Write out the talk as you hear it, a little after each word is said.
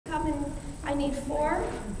I need four.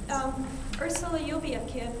 Ursula, you'll be a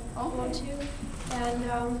kid, won't you? And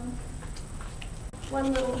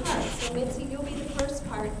one little part. So Mitzi, you'll be the first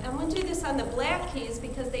part. I'm going to do this on the black keys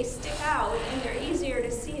because they stick out and they're easier to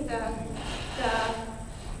see the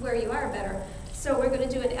where you are better. So we're going to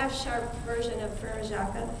do an F-sharp version of Frere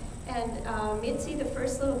Jacques. And Mitzi, the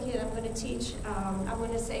first little kid, I'm going to teach, I'm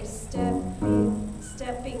going to say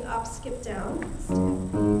stepping up, skip down.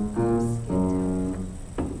 Stepping up, skip down.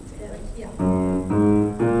 Yeah.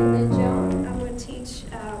 And then Joan, I'm going to teach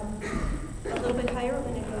a little bit higher. I'm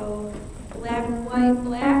going to go black, white,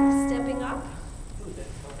 black, stepping up.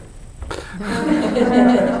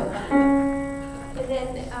 And then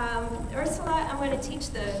Ursula, I'm going to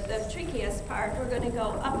teach the trickiest part. We're going to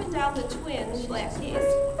go up and down the twin black keys.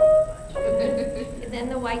 And then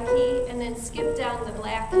the white key, and then skip down the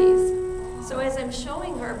black keys. So as I'm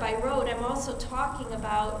showing her by rote, I'm also talking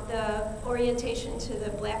about the orientation to the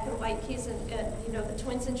black and white keys and you know, the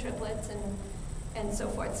twins and triplets and so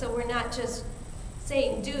forth. So we're not just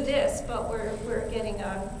saying do this, but we're getting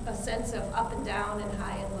a sense of up and down and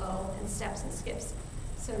high and low and steps and skips.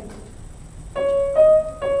 So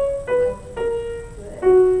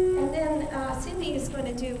and then Cindy is going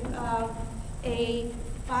to do a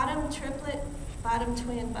bottom triplet, bottom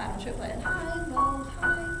twin, bottom triplet, and high, low,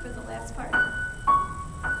 high for the last part.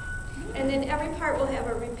 And then every part will have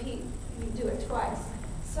a repeat. You do it twice.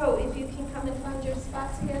 So if you can come and find your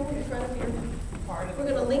spots again in front of your part. We're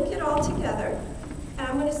going to link it all together. And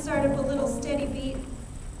I'm going to start up a little steady beat.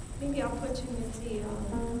 Maybe I'll put you in the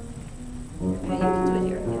you can do it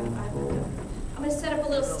here. Yeah, I'm going to set up a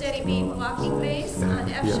little steady beat walking bass on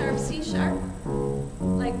F sharp, C sharp.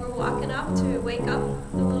 Like we're walking up to wake up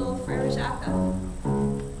the little Frere Jacques. And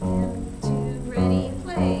two, ready,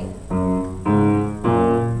 play.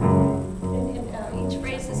 And each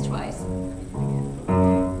phrase is twice.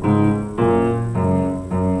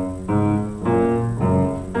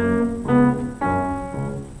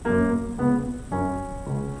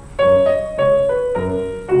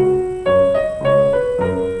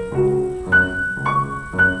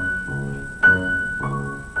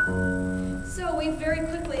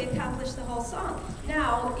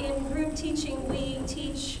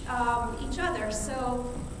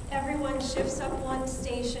 Shifts up one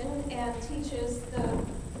station and teaches the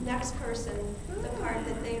next person the part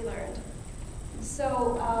that they learned.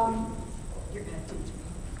 So you're going to teach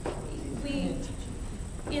me.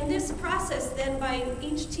 In this process, then by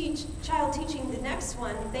each child teaching the next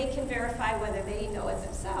one, they can verify whether they know it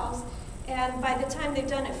themselves. And by the time they've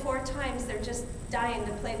done it 4 times, they're just dying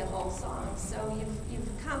to play the whole song. So you've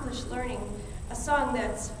accomplished learning a song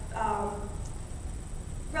that's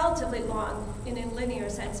relatively long in a linear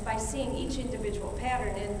sense by seeing each individual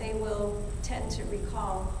pattern, and they will tend to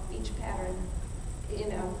recall each pattern in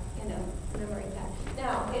a memory pad.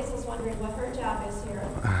 Now, Hazel's wondering what her job is here.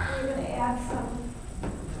 We're going to add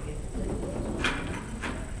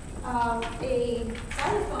a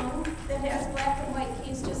xylophone that has black and white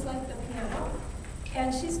keys just like the piano,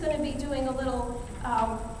 and she's going to be doing a little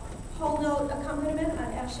whole note accompaniment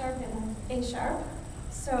on F sharp and A sharp.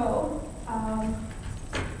 So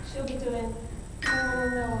she'll be doing whole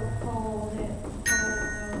note, hold it, whole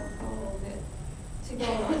note, hold it, to go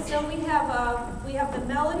on. So we have the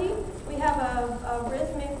melody, we have a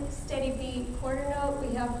rhythmic steady beat quarter note,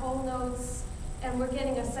 we have whole notes, and we're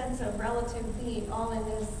getting a sense of relative beat all in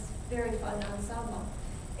this very fun ensemble.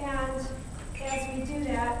 And as we do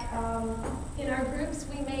that, in our groups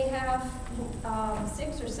we may have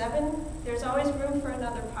 6 or 7. There's always room for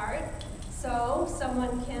another part. So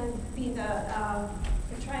someone can be the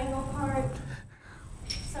triangle part.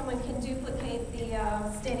 Someone can duplicate the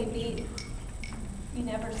steady beat. Be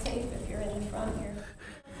never safe if you're in the front here.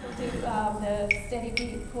 We'll do the steady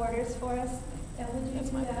beat quarters for us. And would you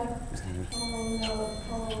do that? Oh no,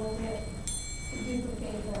 hold it.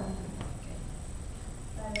 Duplicate them.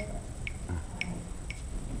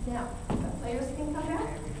 Now, the players can come back.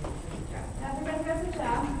 Everybody has a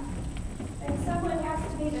job. And someone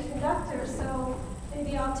has to be the conductor, so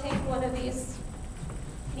maybe I'll take one of these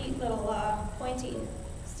neat little pointy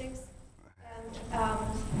sticks. And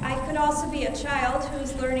I could also be a child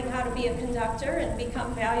who's learning how to be a conductor and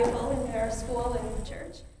become valuable in their school and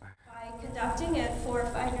church by conducting at 4 or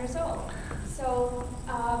 5 years old. So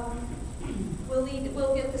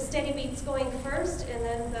we'll get the steady beats going first, and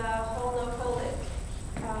then the whole note, hold it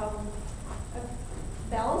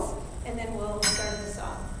bells, and then we'll start the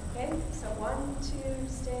song. Okay, so 1, 2,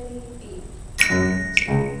 steady beat. 1,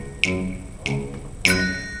 2.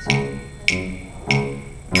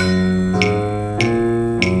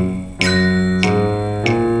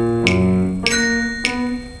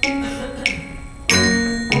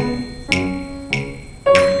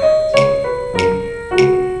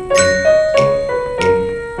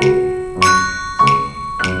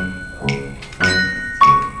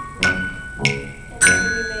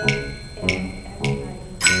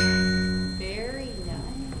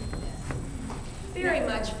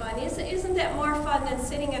 more fun than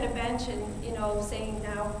sitting at a bench and, you know, saying,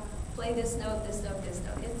 now, play this note, this note, this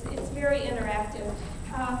note. It's very interactive.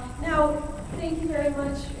 Now, thank you very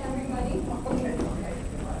much, everybody. Okay.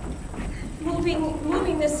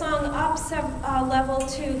 Moving the song up level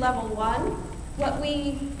to level 1. What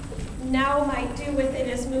we now might do with it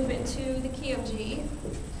is move it to the key of G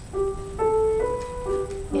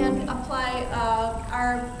and apply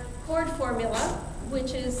our chord formula,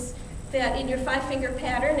 which is that in your 5-finger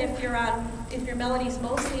pattern, if your melody is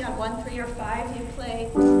mostly on 1, 3, or 5, you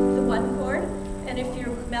play the 1 chord, and if your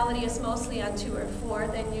melody is mostly on 2 or 4,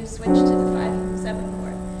 then you switch to the 5 and 7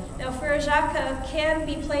 chord. Now, Frere Jacques can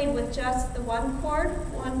be played with just the 1 chord,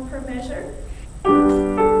 1 per measure.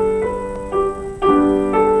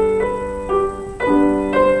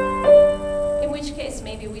 In which case,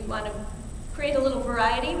 maybe we'd want to create a little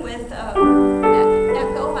variety with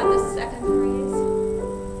echo on the 2nd phrase.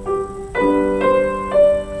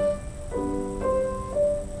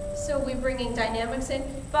 So we're bringing dynamics in,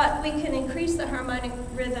 but we can increase the harmonic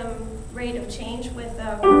rhythm rate of change with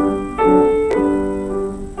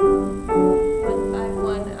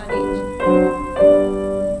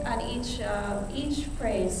 1-5-1 on each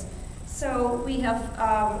phrase. So we have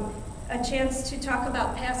a chance to talk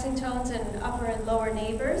about passing tones and upper and lower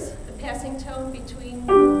neighbors. The passing tone between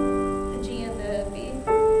the G and the B,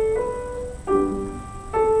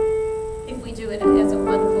 if we do it as a 1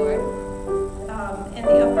 chord, and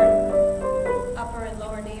the upper and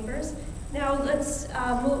lower neighbors. Now let's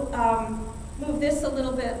move this a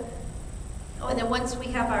little bit. Oh, and then once we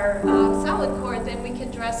have our solid chord, then we can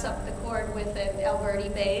dress up the chord with an Alberti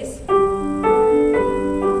bass.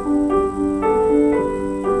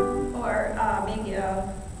 Or maybe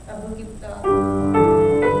a boogie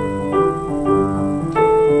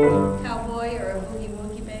cowboy or a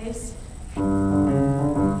boogie-woogie bass.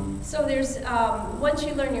 So there's, once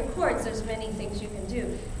you learn your chords, there's many things you can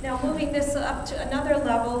do. Now moving this up to another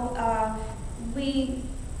level, we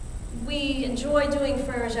enjoy doing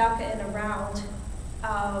Frere Jacques in a round.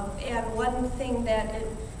 And one thing that it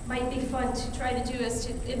might be fun to try to do is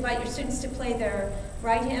to invite your students to play their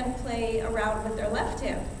right hand play around with their left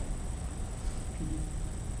hand.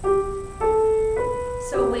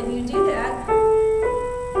 So when you do that,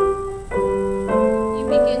 you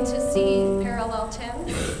begin to see parallel 10s.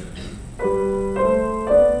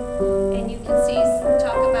 And you can see,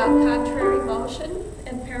 talk about contrary motion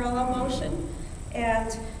and parallel motion.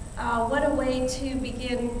 And what a way to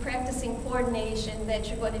begin practicing coordination that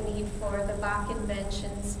you're going to need for the Bach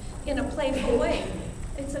inventions in a playful way.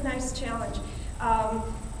 It's a nice challenge.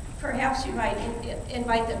 Perhaps you might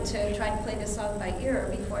invite them to try to play the song by ear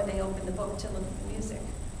before they open the book to look at the music.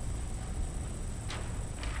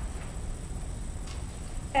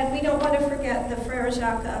 And we don't want to forget the Frere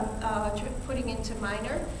Jacques putting into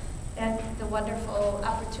minor and the wonderful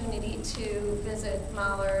opportunity to visit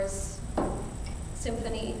Mahler's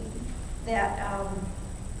symphony that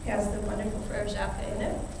has the wonderful Frere Jacques in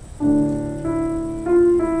it.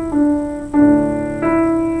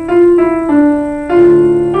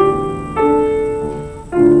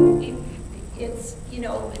 It's, you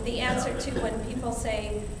know, the answer to when people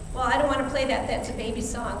say, well, I don't want to play that, that's a baby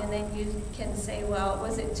song, and then you can say, well,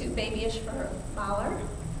 was it too babyish for Mahler?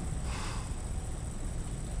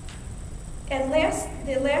 And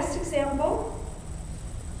the last example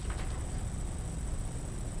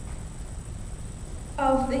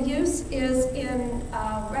of the use is in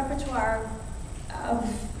repertoire of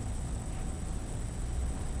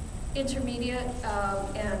intermediate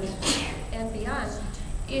and beyond.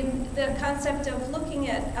 In the concept of looking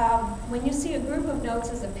at when you see a group of notes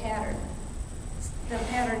as a pattern, the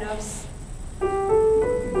pattern of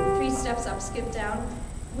 3 steps up, skip down,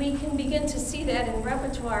 we can begin to see that in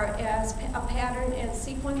repertoire as a pattern and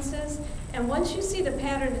sequences. And once you see the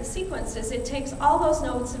pattern and sequences, it takes all those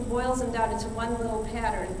notes and boils them down into one little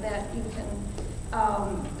pattern that you can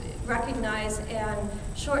recognize and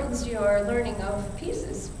shortens your learning of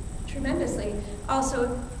pieces tremendously.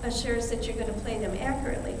 Also assures that you're going to play them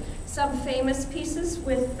accurately. Some famous pieces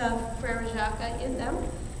with Frere Jacques in them,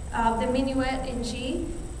 the minuet in G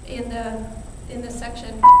in the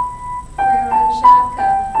section Frere Jacques,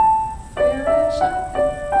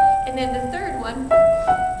 and then the third one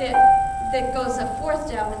that goes a 4th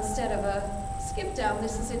down instead of a skip down.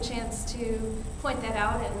 This is a chance to point that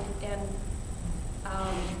out and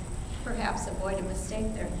perhaps avoid a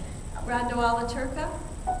mistake there. Rondo alla Turca.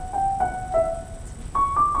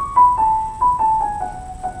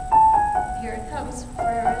 Here it comes,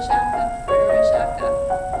 Frere Jacques, Frere Jacques.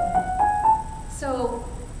 So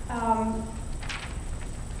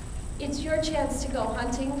it's your chance to go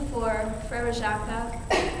hunting for Frere Jacques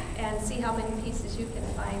and see how many pieces you can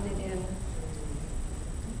find it in.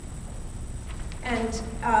 And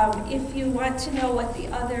if you want to know what the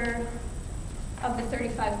other of the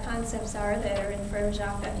 35 concepts are that are in Frere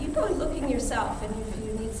Jacques, you go looking yourself, and if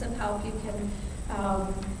you need some help, you can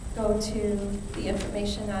go to the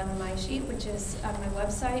information on my sheet, which is on my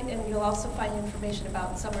website, and you'll also find information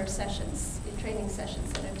about summer sessions, training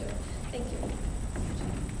sessions that I'm doing. Thank you.